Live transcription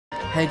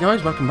Hey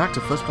guys, welcome back to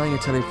Fudce playing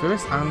Atelier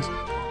Firis, and I'm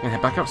going to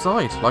head back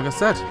outside, like I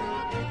said.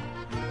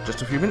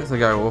 Just a few minutes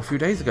ago, or a few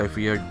days ago for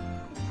you.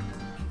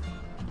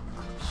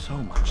 So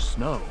much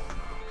snow.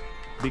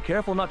 Be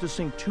careful not to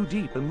sink too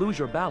deep and lose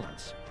your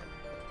balance.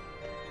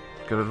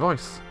 Good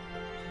advice.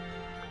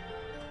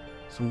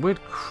 Some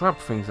weird crab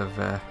things over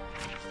there.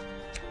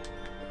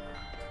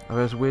 Are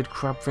those weird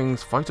crab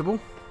things fightable?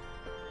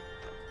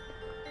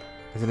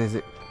 Is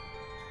it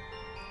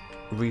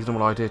a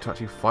reasonable idea to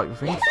actually fight with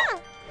things?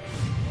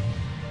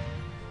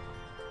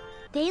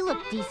 They look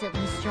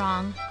decently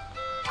strong.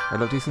 They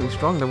look decently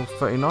strong, level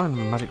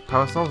 39, magic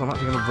parasols. I'm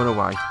actually going to run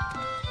away.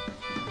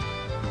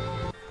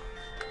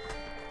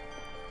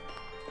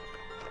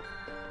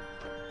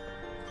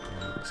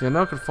 See, I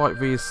know I can fight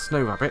these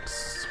snow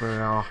rabbits.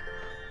 There are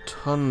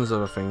tons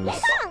of other things.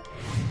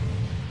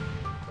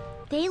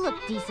 They look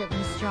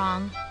decently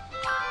strong.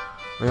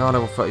 We are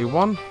level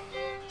 31.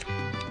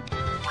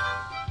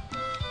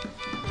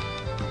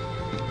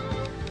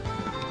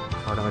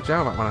 Fire damage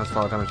gel, that one has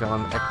fire damage gel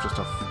and extra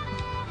stuff.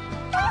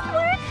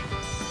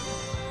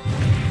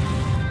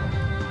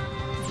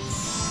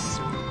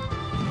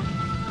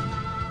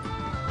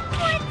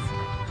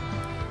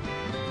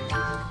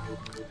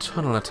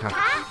 Tunnel attack.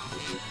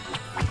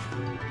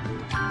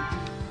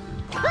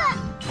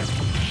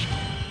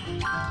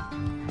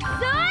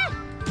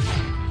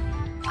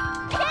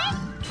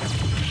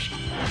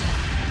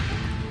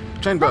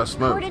 Chain burst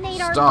mode.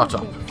 Start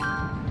up.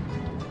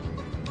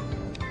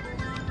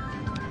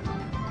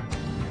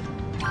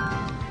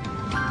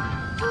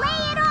 Lay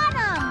it on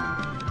him.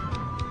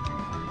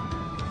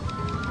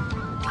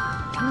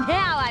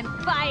 Now I'm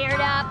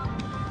fired up.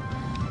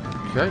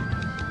 Okay.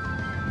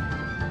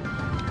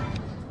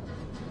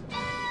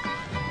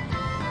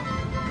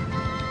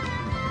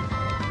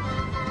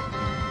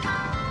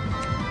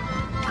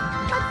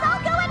 Let's all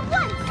go at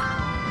once.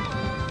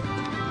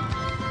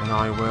 And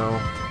I will.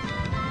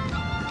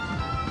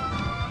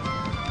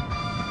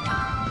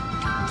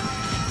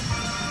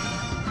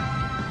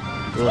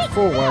 Do a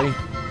four-way.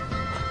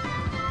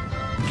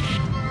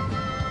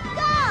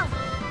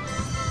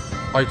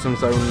 Go.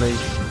 Items only.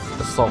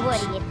 Assault. What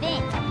do you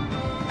think?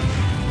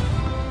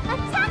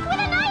 Attack with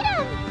an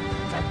item.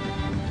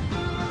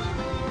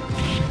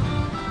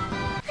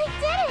 I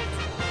did it.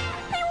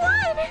 I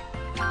won.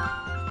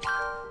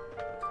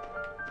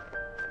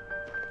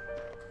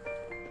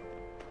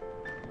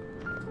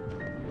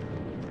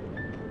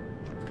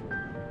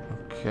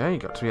 Okay,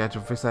 got to the edge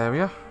of this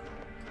area.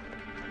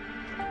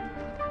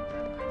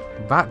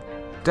 That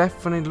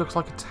definitely looks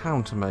like a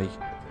town to me.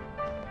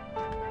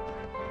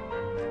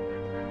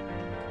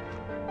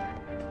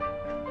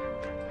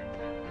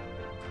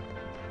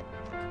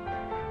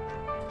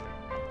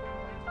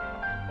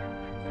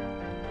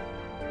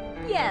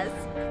 Yes.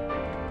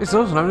 It's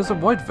also known as a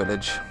white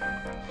village.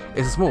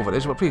 It's a small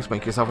village, but please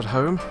make yourself at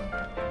home.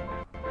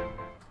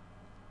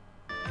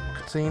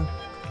 Cutscene.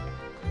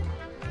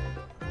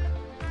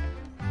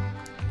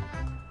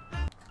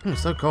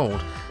 It's so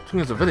cold.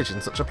 There's a village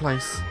in such a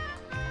place.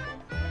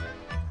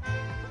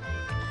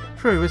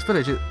 True, this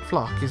village,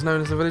 Flocke, is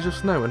known as the village of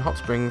snow and hot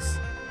springs.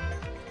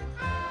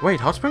 Wait,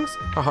 hot springs?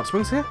 Are hot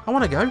springs here? I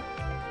want to go.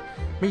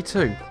 Me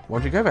too. Why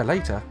don't we go there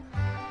later?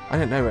 I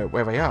don't know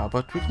where they are,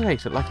 but we can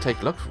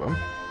take a look for them.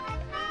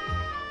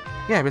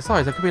 Yeah,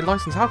 besides, there could be a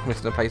licensed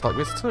alchemist in a place like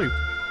this too.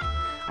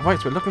 Alright,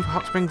 so we're looking for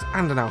hot springs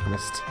and an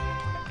alchemist.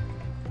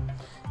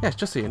 Yes,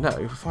 just so you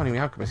know, finding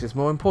the alchemist is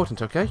more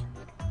important, okay?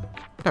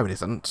 No, it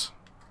isn't.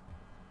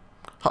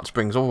 Hot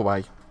springs all the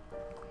way.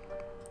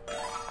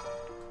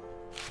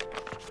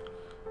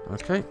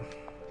 Okay.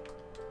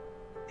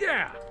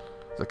 Yeah.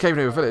 There's a cave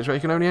near a village where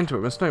you can only enter it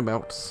when snow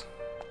melts.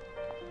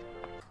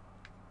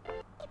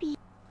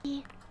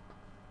 Maybe.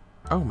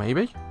 Oh,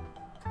 maybe?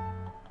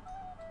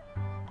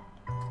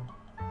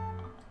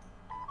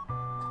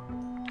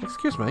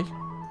 Excuse me?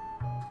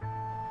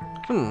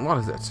 What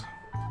is it?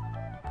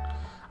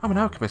 I'm an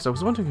alchemist. I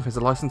was wondering if there's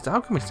a licensed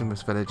alchemist in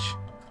this village.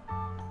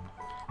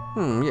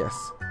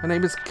 Yes. Her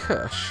name is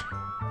Kirsch.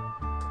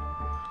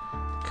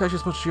 Kirsch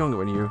is much younger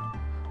than you,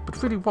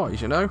 but really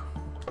wise, you know?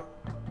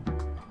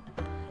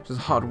 She's a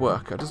hard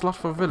worker, does a lot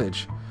for a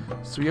village,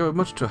 so we owe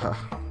much to her.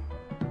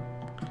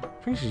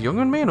 I think she's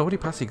younger than me and already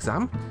passed the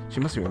exam? She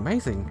must be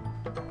amazing.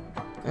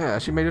 Yeah,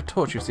 she made a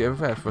torch you see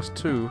over there for us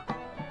too.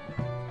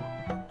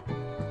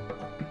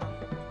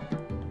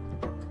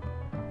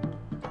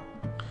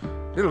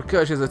 Little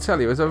Kirsch's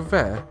atelier is over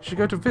there. You should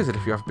go to visit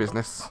if you have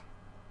business.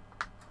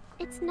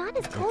 It's not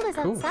as cold as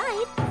Cool.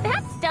 outside.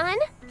 That's done.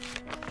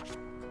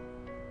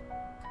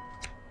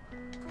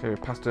 Okay, we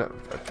passed that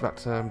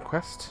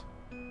quest.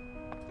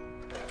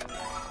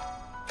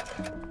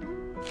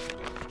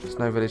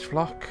 Snow Village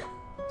Flocke.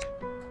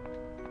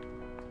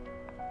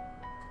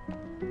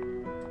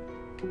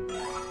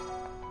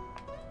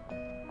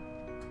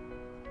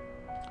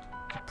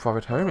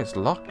 Private home, it's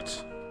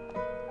locked.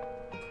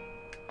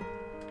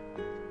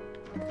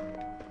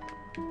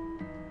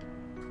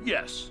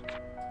 Yes.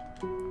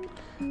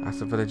 That's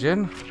the village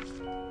inn.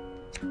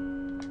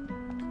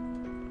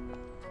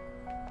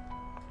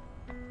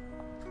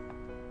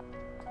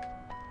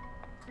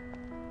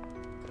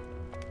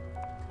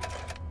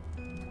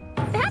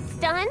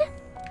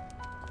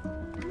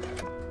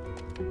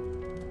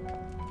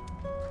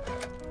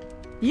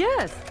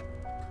 Yes.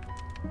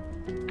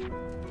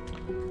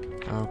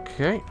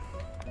 Okay.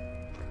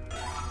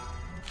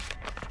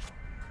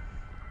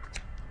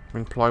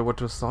 Bring plywood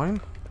to a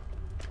sign.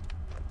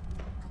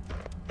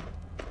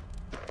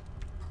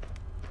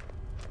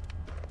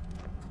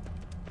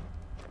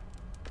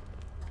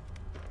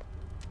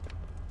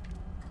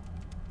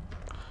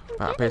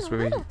 That appears to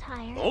be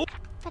tired,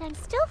 but I'm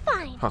still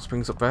fine. hot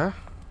springs up there.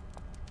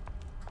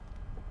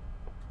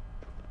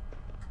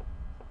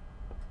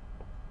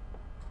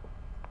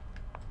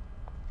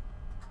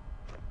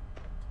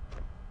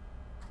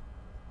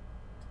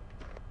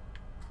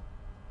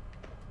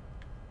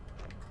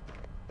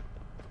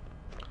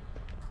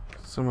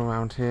 Somewhere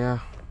around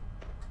here.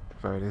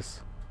 There it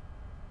is.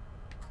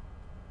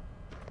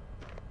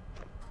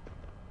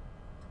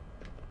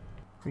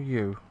 Who are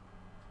you?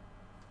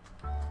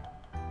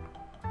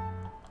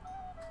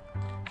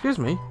 Excuse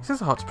me, is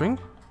this a hot spring?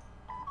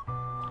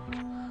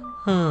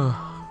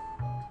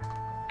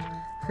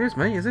 Excuse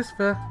me, is this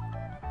the...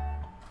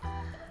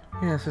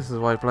 Yes, this is the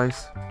right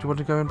place. Do you want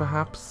to go in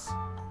perhaps?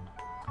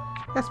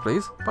 Yes,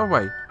 please. By the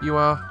way, you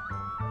are...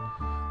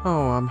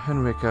 Oh, I'm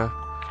Henrika.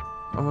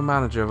 I'm a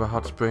manager of a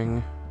hot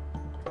spring.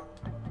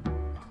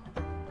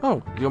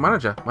 Oh, you're a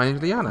manager. My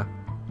name's Liane.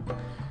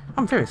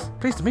 I'm Firis.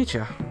 Pleased to meet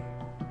you.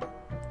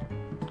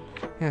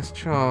 Yes,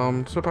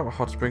 charmed. So about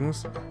hot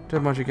springs.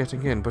 Don't mind you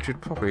getting in, but you'd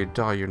probably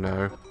die, you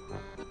know.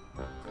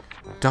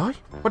 Die?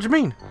 What do you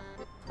mean?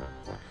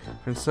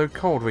 It's been so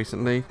cold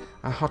recently,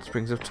 our hot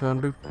springs have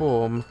turned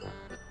lukewarm.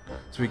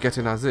 So if you get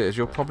in as is,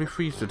 you'll probably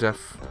freeze to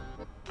death.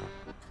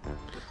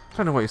 I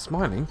don't know why you're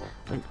smiling,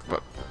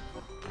 but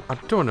I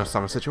don't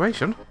understand the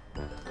situation.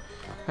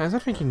 Is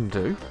that anything you can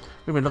do?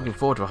 We've been looking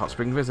forward to a hot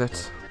spring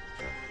visit.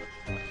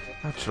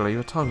 Actually,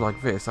 at times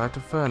like this, I have to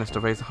furnace to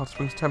raise the hot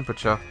spring's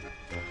temperature.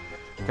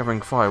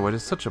 Gathering firewood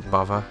is such a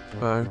bother,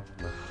 though.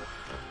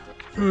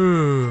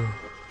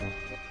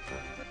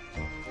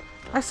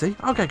 I see.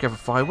 I'll go gather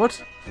firewood.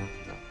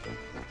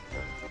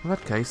 In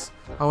that case,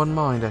 I wouldn't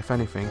mind if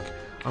anything.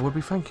 I would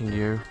be thanking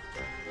you.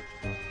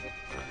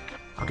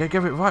 I'll go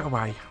gather it right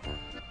away.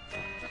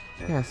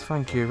 Yes,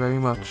 thank you very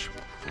much.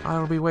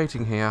 I'll be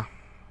waiting here.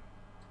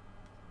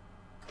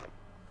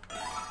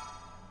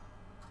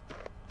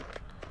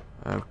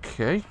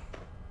 Okay.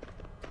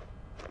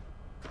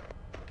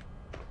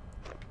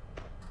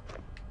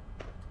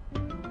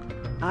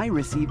 I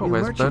received Oh, new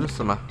where's Bird of merchandise.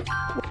 Summer?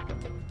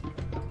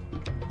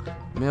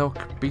 Milk,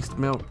 beast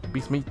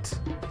meat,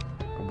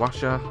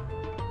 washer,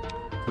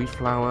 wheat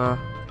flour,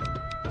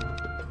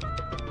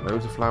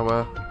 loads of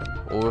flour,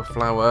 all the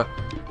flour,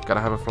 gotta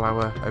have a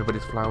flour,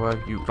 everybody's flour,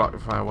 you like the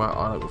flour,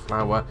 I like the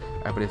flour,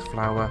 everybody's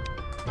flour,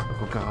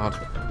 oh god,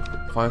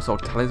 fire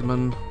salt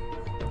talisman,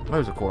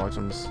 loads of cool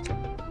items.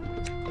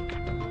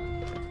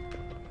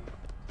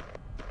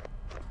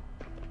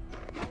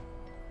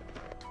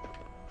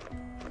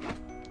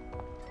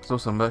 There's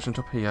also a merchant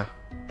up here.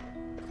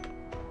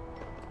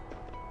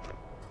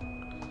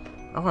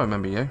 Oh, I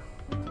remember you.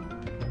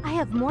 I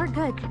have more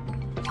good.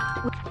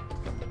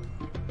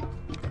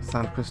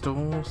 Sand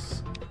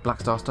crystals, black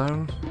star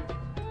stone,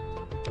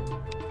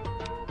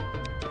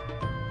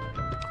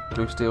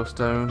 blue steel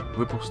stone,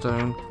 ripple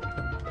stone.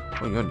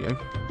 Oh, you're new.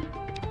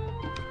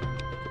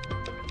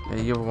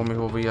 Yeah, you're the one with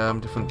all the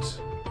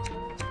different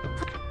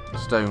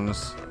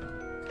stones.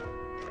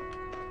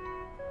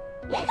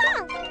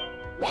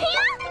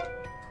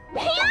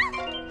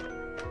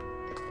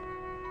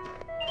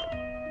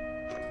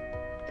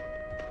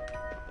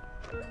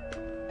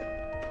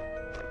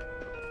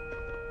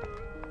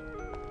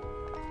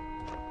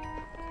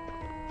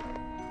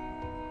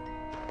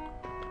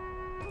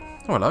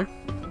 Oh, hello.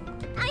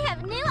 I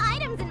have new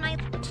items in my...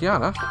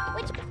 Tiana.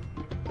 Which...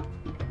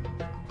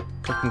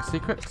 Cooking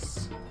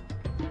secrets.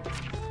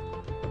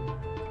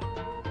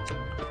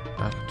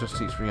 I can just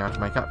teach me how to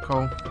make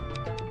alcohol.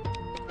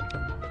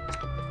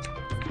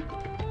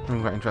 I'm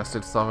quite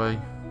interested, sorry.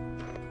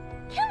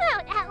 Come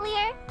out,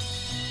 Atelier.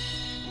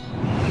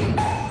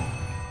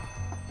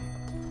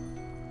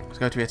 Let's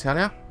go to the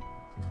Atelier.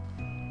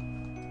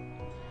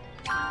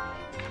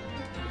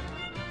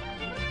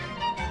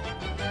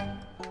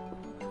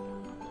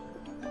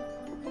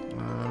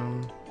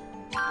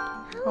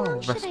 How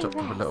long should Rest I up a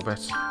little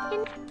bit.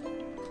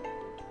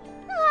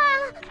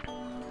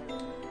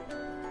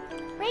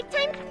 Break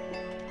time?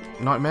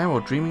 Nightmare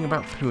or dreaming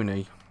about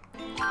Puni?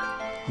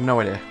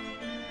 No idea.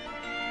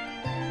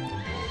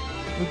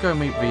 We'll go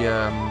meet the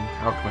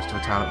Alchemist of the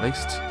town at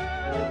least.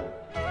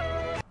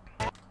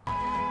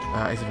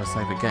 Is if I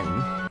save a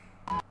game.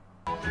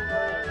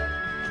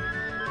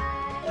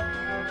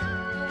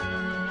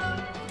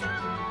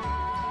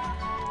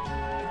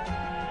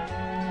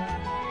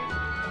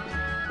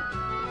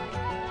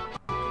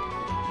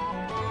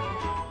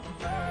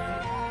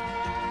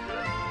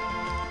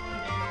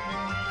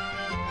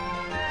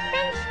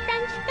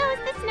 Crunch goes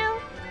the snow.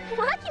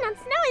 Walking on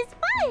snow is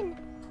fun.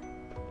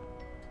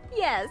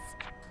 Yes.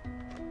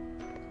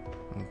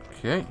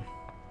 Okay.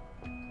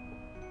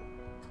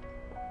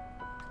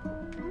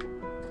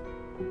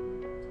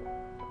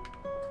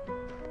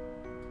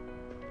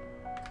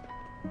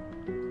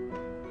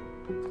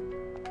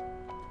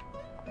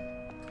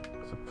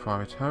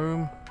 private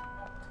home.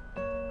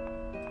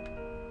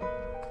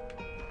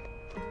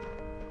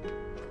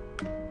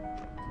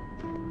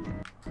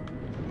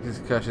 This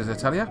is Kirsch's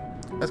atelier.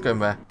 Let's go in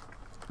there.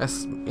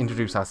 Let's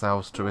introduce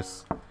ourselves to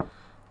this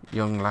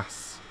young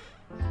lass.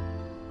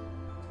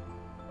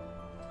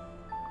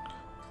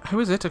 Who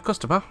is it? A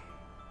customer?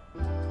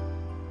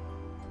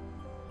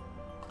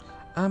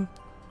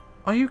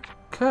 Are you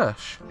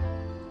Kirsch?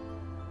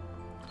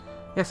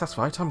 Yes, that's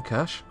right, I'm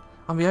Kirsch.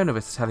 I'm the owner of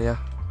this atelier.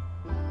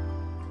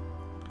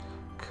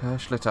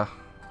 Kirsch Litter.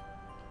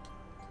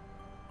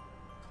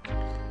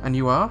 And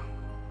you are?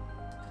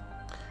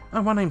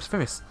 Oh, my name's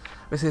Firis.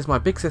 This is my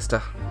big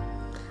sister.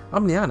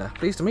 I'm Liane.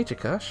 Pleased to meet you,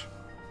 Kirsch.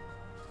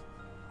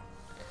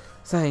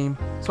 Same.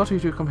 So what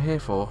have you come here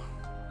for?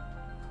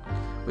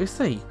 Well, you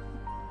see,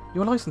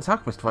 you're a licensed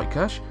alchemist, right,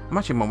 Kirsch? I'm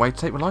actually on my way to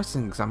take the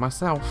licensing exam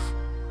myself.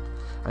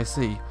 I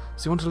see.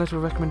 So you want a letter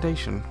of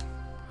recommendation?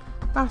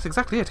 That's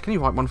exactly it. Can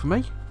you write one for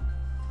me?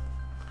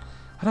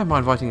 I don't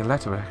mind writing a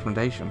letter of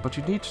recommendation, but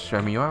you need to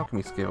show me your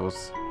alchemy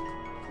skills.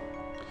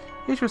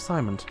 Here's your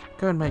assignment.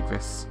 Go and make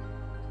this.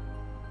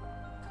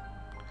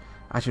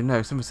 As you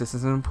know, synthesis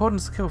is an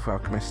important skill for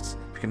alchemists.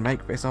 If you can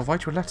make this, I'll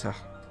write you a letter.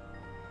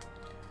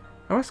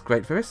 Oh, that's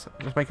great, Firis.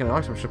 Just making an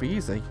item should be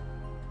easy.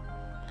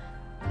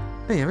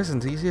 Here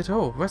isn't easy at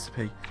all.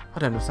 Recipe. I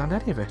don't understand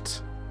any of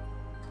it.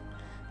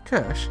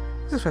 Kirsch,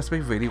 is this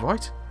recipe really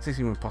right? Is this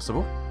even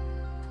possible?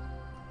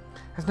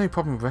 There's no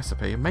problem with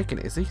recipe, and making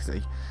it is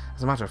easy.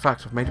 As a matter of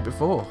fact, I've made it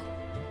before.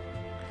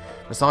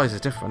 The size is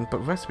different,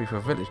 but recipe for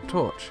a village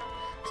torch.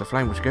 It's a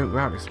flame which won't go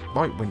out this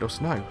bright wind or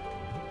snow.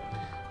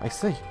 I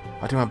see.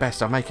 I'll do my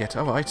best, I'll make it.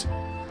 Alright.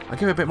 I'll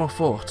give it a bit more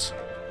thought.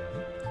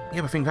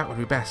 Yeah, I think that would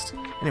be best.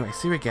 Anyway,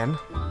 see you again.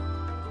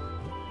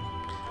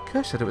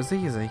 Kirsch said it was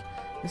easy.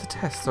 It's a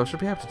test, so I should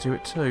be able to do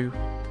it too.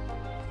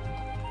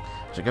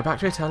 I should go back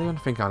to Atelier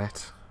and think on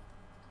it.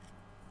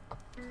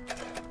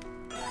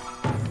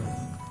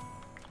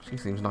 She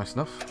seems nice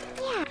enough.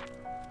 Yeah.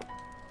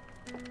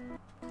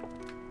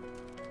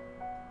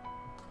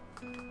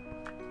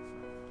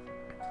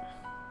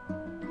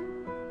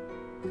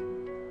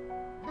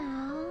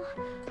 Oh,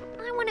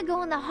 I want to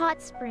go in the hot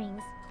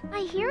springs. I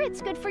hear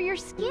it's good for your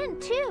skin,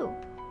 too.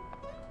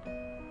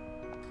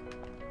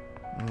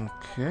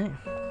 Okay.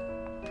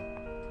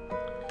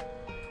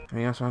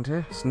 Anything else around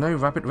here? Snow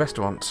Rabbit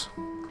Restaurant.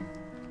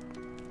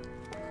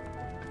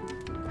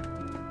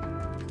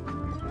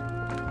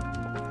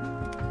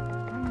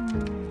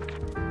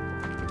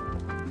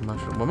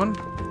 Merchant woman.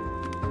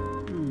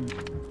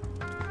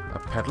 A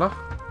peddler.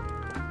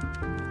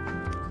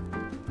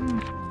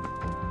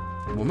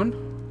 Woman.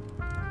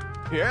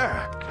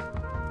 Yeah.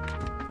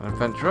 An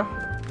adventurer.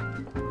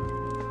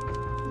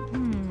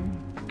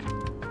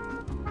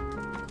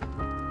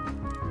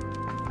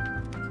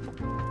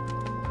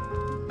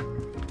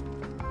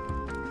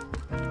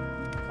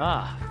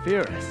 Ah,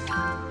 Firis.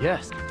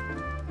 Yes.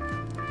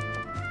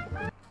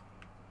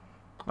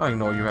 I'll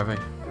ignore you, Evie.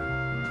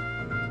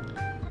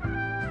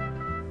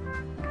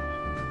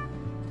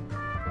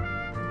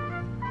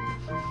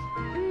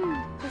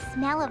 The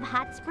smell of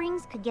hot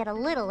springs could get a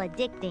little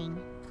addicting.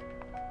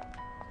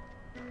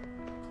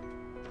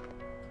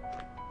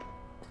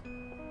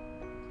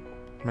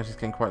 It's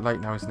getting quite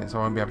late now, isn't it? So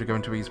I won't be able to go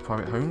into these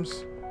private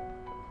homes.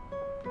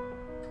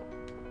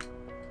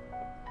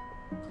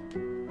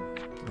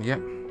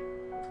 Yep.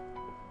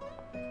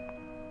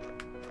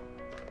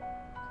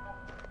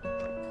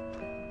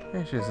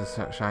 It is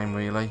a shame,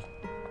 really.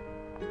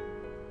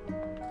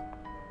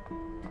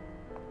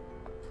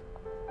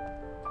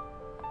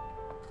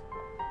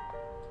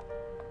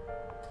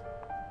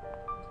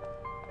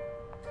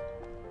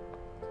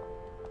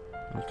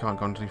 We can't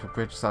go underneath a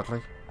bridge,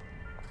 sadly.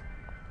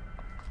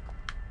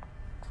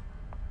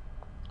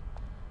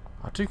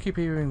 I do keep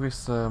hearing this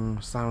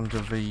sound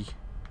of the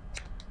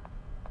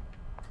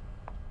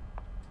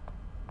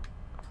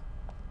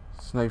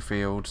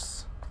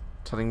snowfields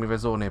telling me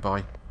there's ore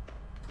nearby.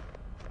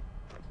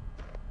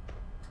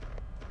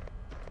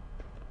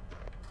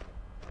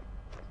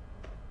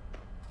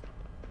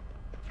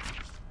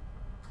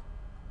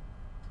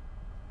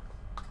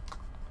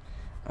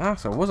 Ah,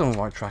 so I was on the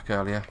right track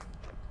earlier.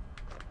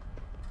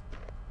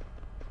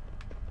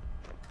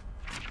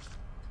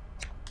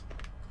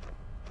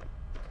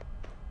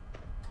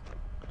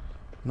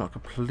 Not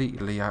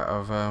completely out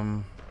of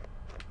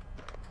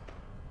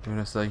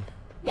lunacy.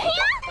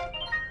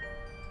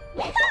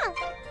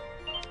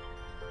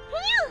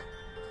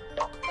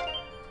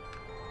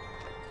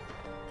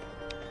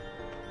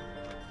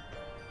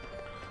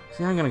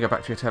 See, I'm going to go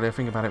back to Atelier,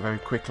 think about it very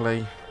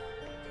quickly.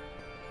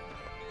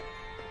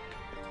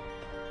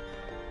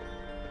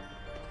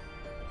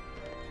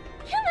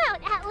 Come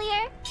out,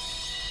 Atelier!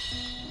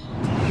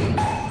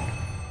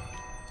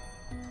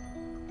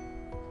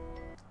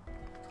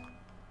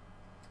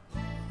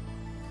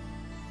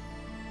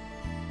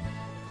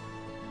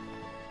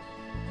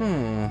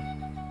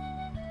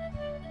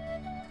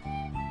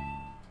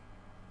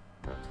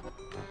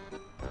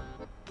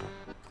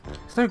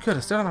 It's no good, I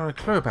still don't have a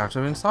clue about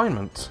her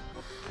assignment.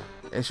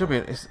 It should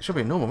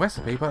be a normal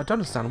recipe, but I don't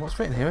understand what's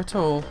written here at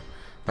all.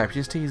 Maybe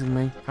she's teasing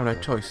me. I have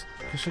no choice.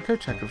 I should go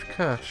check with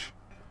Kirsch.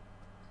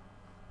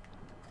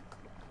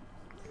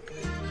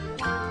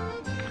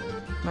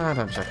 No,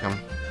 don't check him.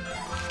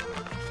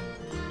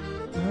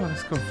 Oh,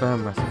 let's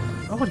confirm recipe.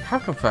 I already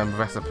have confirmed the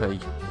recipe.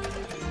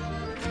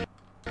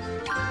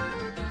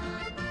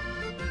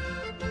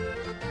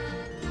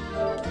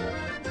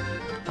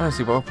 I don't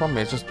see what the problem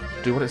is. Just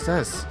do what it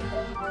says.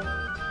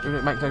 Even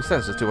if it makes no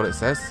sense, just do what it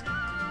says.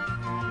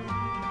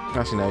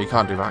 Actually, no, you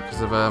can't do that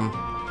because of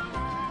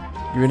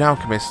you're an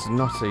alchemist,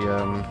 not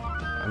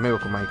a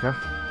miracle maker.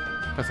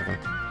 Wait a second.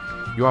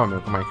 You are a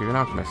miracle maker. You're an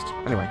alchemist.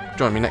 Anyway,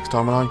 join me next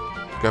time when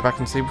I go back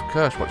and see with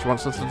Kirsch what she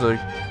wants us to do.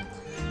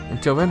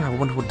 Until then, have a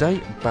wonderful day.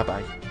 Bye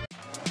bye.